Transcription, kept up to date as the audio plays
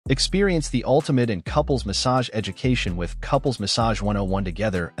Experience the ultimate in couples massage education with Couples Massage 101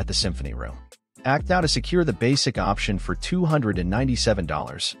 together at the Symphony Room. Act now to secure the basic option for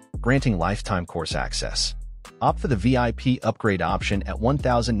 $297, granting lifetime course access. Opt for the VIP upgrade option at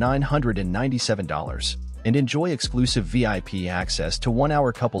 $1,997 and enjoy exclusive VIP access to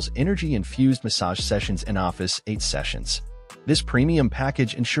 1-hour couples energy-infused massage sessions and Office 8 sessions. This premium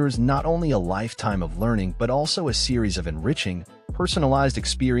package ensures not only a lifetime of learning but also a series of enriching, personalized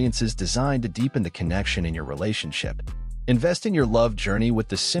experiences designed to deepen the connection in your relationship. Invest in your love journey with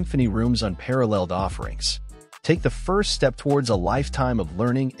the Symphony Room's unparalleled offerings. Take the first step towards a lifetime of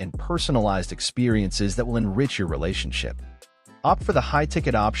learning and personalized experiences that will enrich your relationship. Opt for the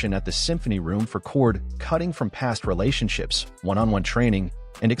high-ticket option at the Symphony Room for cord cutting from past relationships, one-on-one training,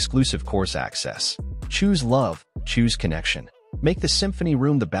 and exclusive course access. Choose love, choose connection. Make the Symphony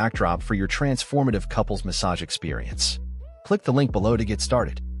Room the backdrop for your transformative couples massage experience. Click the link below to get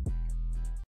started.